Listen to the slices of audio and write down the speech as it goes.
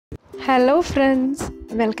Hello friends,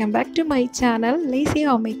 welcome back to my channel lazy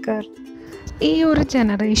ഹോംമേക്കർ. ഈ ഒരു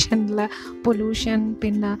ജനറേഷനിൽ പൊല്യൂഷൻ,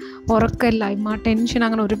 പിന്നെ ഉറക്കമില്ലായ്മ, ടെൻഷൻ,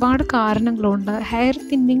 അങ്ങനെ ഒരുപാട് കാരണങ്ങളുണ്ട്. ഹെയർ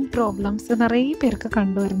തിന്നിങ് പ്രോബ്ലംസ് നിറയെ പേർക്ക്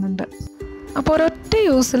കണ്ടുവരുന്നുണ്ട്. അപ്പോൾ ഒരൊറ്റ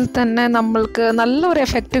യൂസിൽ തന്നെ നമ്മൾക്ക് നല്ലൊരു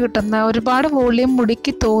എഫക്റ്റ് കിട്ടുന്ന, ഒരുപാട് വോളിയം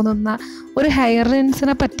മുടിക്ക് തോന്നുന്ന ഒരു ഹെയർ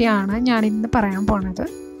റിൻസിനെ പറ്റിയാണ് ഞാൻ ഇന്ന് പറയാൻ പോണത്.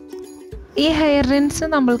 ഈ ഹെയർ റിൻസ്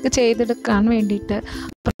നമ്മൾക്ക് ചെയ്തെടുക്കാൻ വേണ്ടിയിട്ട്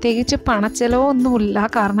പ്രത്യേകിച്ച് പണച്ചെലവോ ഒന്നുമില്ല.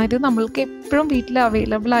 കാരണം ഇത് നമ്മൾക്ക് എപ്പോഴും വീട്ടിൽ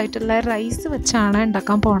അവൈലബിൾ ആയിട്ടുള്ള റൈസ് വെച്ചാണ്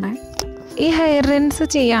ഉണ്ടാക്കാൻ പോണേ. ഈ ഹെയർ റിൻസ്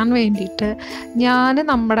ചെയ്യാൻ വേണ്ടിയിട്ട്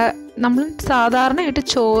നമ്മൾ സാധാരണയായിട്ട്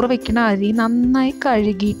ചോറ് വെക്കുന്ന അരി നന്നായി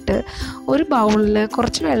കഴുകിയിട്ട് ഒരു ബൗളിൽ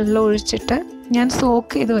കുറച്ച് വെള്ളം ഒഴിച്ചിട്ട് ഞാൻ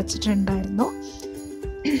സോക്ക് ചെയ്ത് വെച്ചിട്ടുണ്ടായിരുന്നു.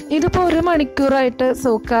 ഇതിപ്പോൾ 1 മണിക്കൂറായിട്ട്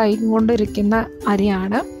സോക്കായി കൊണ്ടിരിക്കുന്ന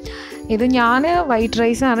അരിയാണ്. ഇത് ഞാൻ വൈറ്റ്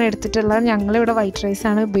റൈസാണ് എടുത്തിട്ടുള്ളത്. ഞങ്ങളിവിടെ വൈറ്റ്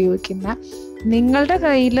റൈസാണ് ഉപയോഗിക്കുന്നത്. നിങ്ങളുടെ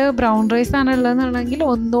കയ്യിൽ ബ്രൗൺ റൈസാണ് ഉള്ളതെന്നുണ്ടെങ്കിൽ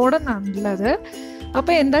ഒന്നുകൂടെ നല്ലത്.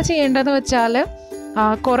 അപ്പോൾ എന്താ ചെയ്യേണ്ടതെന്ന് വെച്ചാൽ,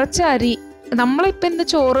 കുറച്ച് അരി, നമ്മളിപ്പോൾ ഇന്ന്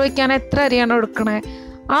ചോറ് വയ്ക്കാൻ എത്ര അരിയാണോ എടുക്കണേ,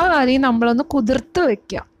 ആ അരി നമ്മളൊന്ന് കുതിർത്ത്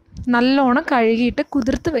വയ്ക്കുക. നല്ലോണം കഴുകിയിട്ട്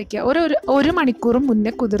കുതിർത്ത് വയ്ക്കുക. ഒരു മണിക്കൂർ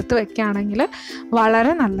മുന്നേ കുതിർത്ത് വയ്ക്കുകയാണെങ്കിൽ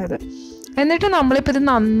വളരെ നല്ലത്. എന്നിട്ട് നമ്മളിപ്പോൾ ഇത്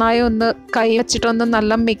നന്നായി ഒന്ന് കൈ വെച്ചിട്ടൊന്ന്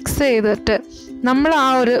നല്ല മിക്സ് ചെയ്തിട്ട് നമ്മൾ ആ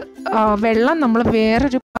ഒരു വെള്ളം നമ്മൾ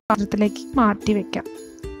വേറൊരു പാത്രത്തിലേക്ക് മാറ്റി വയ്ക്കാം.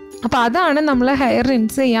 അപ്പോൾ അതാണ് നമ്മൾ ഹെയർ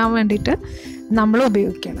റിൻസ് ചെയ്യാൻ വേണ്ടിയിട്ട് നമ്മൾ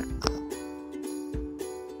ഉപയോഗിക്കുന്നത്.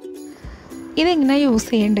 ഇതെങ്ങനെ യൂസ്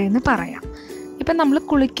ചെയ്യേണ്ടതെന്ന് പറയാം. ഇപ്പം നമ്മൾ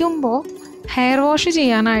കുളിക്കുമ്പോൾ ഹെയർ വാഷ്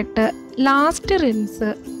ചെയ്യാനായിട്ട് ലാസ്റ്റ് റിൻസ്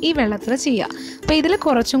ഈ വെള്ളത്തിൽ ചെയ്യുക. അപ്പോൾ ഇതിൽ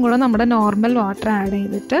കുറച്ചും കൂടെ നമ്മുടെ നോർമൽ വാട്ടർ ആഡ്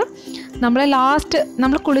ചെയ്തിട്ട്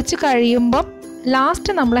നമ്മൾ കുളിച്ച് കഴിയുമ്പോൾ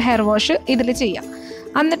ലാസ്റ്റ് നമ്മൾ ഹെയർ വാഷ് ഇതിൽ ചെയ്യാം.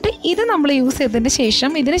 എന്നിട്ട് ഇത് നമ്മൾ യൂസ് ചെയ്തതിന്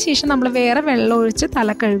ശേഷം നമ്മൾ വേറെ വെള്ളം ഒഴിച്ച്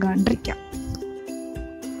തല കഴുകാണ്ടിരിക്കാം.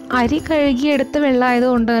 അരി കഴുകിയെടുത്ത്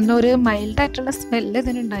വെള്ളമായതുകൊണ്ട് തന്നെ ഒരു മൈൽഡായിട്ടുള്ള സ്മെല്ല്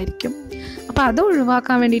ഇതിനുണ്ടായിരിക്കും. അപ്പോൾ അത്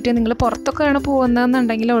ഒഴിവാക്കാൻ വേണ്ടിയിട്ട്, നിങ്ങൾ പുറത്തൊക്കെയാണ്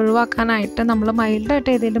പോകുന്നതെന്നുണ്ടെങ്കിൽ ഒഴിവാക്കാനായിട്ട് നമ്മൾ മൈൽഡായിട്ട്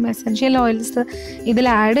ഏതെങ്കിലും എസെൻഷ്യൽ ഓയിൽസ് ഇതിൽ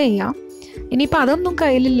ആഡ് ചെയ്യാം. ഇനിയിപ്പോൾ അതൊന്നും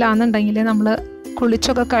കയ്യിലില്ല എന്നുണ്ടെങ്കിൽ നമ്മൾ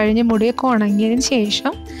കുളിച്ചൊക്കെ കഴിഞ്ഞ് മുടിയൊക്കെ ഉണങ്ങിയതിന്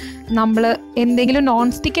ശേഷം നമ്മൾ എന്തെങ്കിലും നോൺ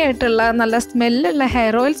സ്റ്റിക്ക് ആയിട്ടുള്ള നല്ല സ്മെല്ലുള്ള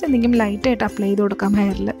ഹെയർ ഓയിൽസ് എന്തെങ്കിലും ലൈറ്റായിട്ട് അപ്ലൈ ചെയ്ത് കൊടുക്കാം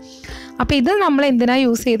ഹെയറിൽ. അപ്പോൾ ഇത് നമ്മൾ എന്തിനാണ്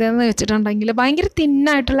യൂസ് ചെയ്തതെന്ന് വെച്ചിട്ടുണ്ടെങ്കിൽ, ഭയങ്കര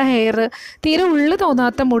തിന്നായിട്ടുള്ള ഹെയർ, തീരെ ഉള്ളു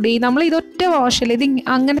തോന്നാത്ത മുടി, നമ്മൾ ഇതൊറ്റ വാഷിൽ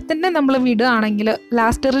അങ്ങനെ തന്നെ നമ്മൾ വിടുകയാണെങ്കിൽ,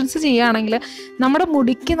 ലാസ്റ്റ് റിൻസ് ചെയ്യുകയാണെങ്കിൽ നമ്മുടെ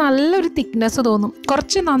മുടിക്ക് നല്ലൊരു തിക്നെസ് തോന്നും.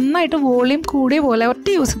 കുറച്ച് നന്നായിട്ട് വോളിയം കൂടിയ പോലെ ഒറ്റ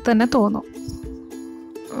യൂസിൽ തന്നെ തോന്നും.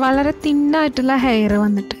 വളരെ തിന്നായിട്ടുള്ള ഹെയർ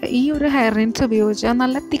വന്നിട്ട് ഈ ഒരു ഹെയർ റിൻസ് ഉപയോഗിച്ചാൽ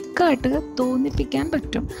നല്ല തിക്കായിട്ട് തോന്നിപ്പിക്കാൻ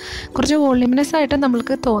പറ്റും. കുറച്ച് വോളിമിനസ് ആയിട്ട്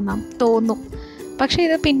നമ്മൾക്ക് തോന്നും. പക്ഷേ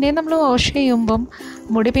ഇത് പിന്നെയും നമ്മൾ വാഷ് ചെയ്യുമ്പം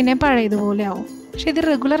മുടി പിന്നെയും പഴയതുപോലെ ആവും. പക്ഷേ ഇത്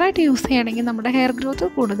റെഗുലറായിട്ട് യൂസ് ചെയ്യണമെങ്കിൽ നമ്മുടെ ഹെയർ ഗ്രോത്ത്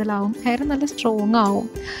കൂടുതലാവും, ഹെയർ നല്ല സ്ട്രോങ് ആവും.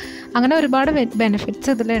 അങ്ങനെ ഒരുപാട്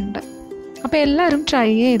ബെനിഫിറ്റ്സ് ഇതിലുണ്ട്. അപ്പോൾ എല്ലാവരും ട്രൈ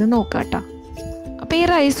ചെയ്ത് നോക്കാം കേട്ടോ. അപ്പോൾ ഈ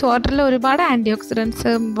റൈസ് വാട്ടറിൽ ഒരുപാട് ആൻറ്റി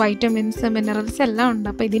ഓക്സിഡൻസ്, വൈറ്റമിൻസ്, മിനറൽസ് എല്ലാം ഉണ്ട്.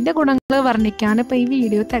 അപ്പോൾ ഇതിൻ്റെ ഗുണങ്ങൾ വർണ്ണിക്കാൻ ഇപ്പോൾ ഈ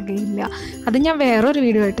വീഡിയോ തികയില്ല. അത് ഞാൻ വേറൊരു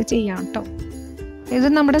വീഡിയോ ആയിട്ട് ചെയ്യാം കേട്ടോ. ഇത്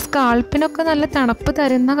നമ്മുടെ സ്കാൾപ്പിനൊക്കെ നല്ല തണുപ്പ്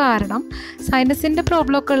തരുന്ന കാരണം സൈനസിൻ്റെ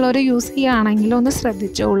പ്രോബ്ലം ഒക്കെ ഉള്ളവർ യൂസ് ചെയ്യുകയാണെങ്കിൽ ഒന്ന്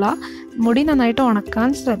ശ്രദ്ധിച്ചോളാം. മുടി നന്നായിട്ട് ഉണക്കാൻ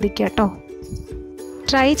ശ്രദ്ധിക്കുക കേട്ടോ.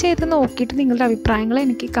 ട്രൈ ചെയ്ത് നോക്കിയിട്ട് നിങ്ങളുടെ അഭിപ്രായങ്ങൾ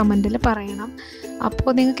എനിക്ക് കമൻറ്റിൽ പറയണം.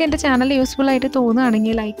 അപ്പോൾ നിങ്ങൾക്ക് എൻ്റെ ചാനൽ യൂസ്ഫുൾ ആയിട്ട്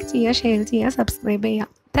തോന്നുകയാണെങ്കിൽ ലൈക്ക് ചെയ്യുക, ഷെയർ ചെയ്യുക, സബ്സ്ക്രൈബ് ചെയ്യുക.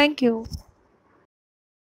 താങ്ക്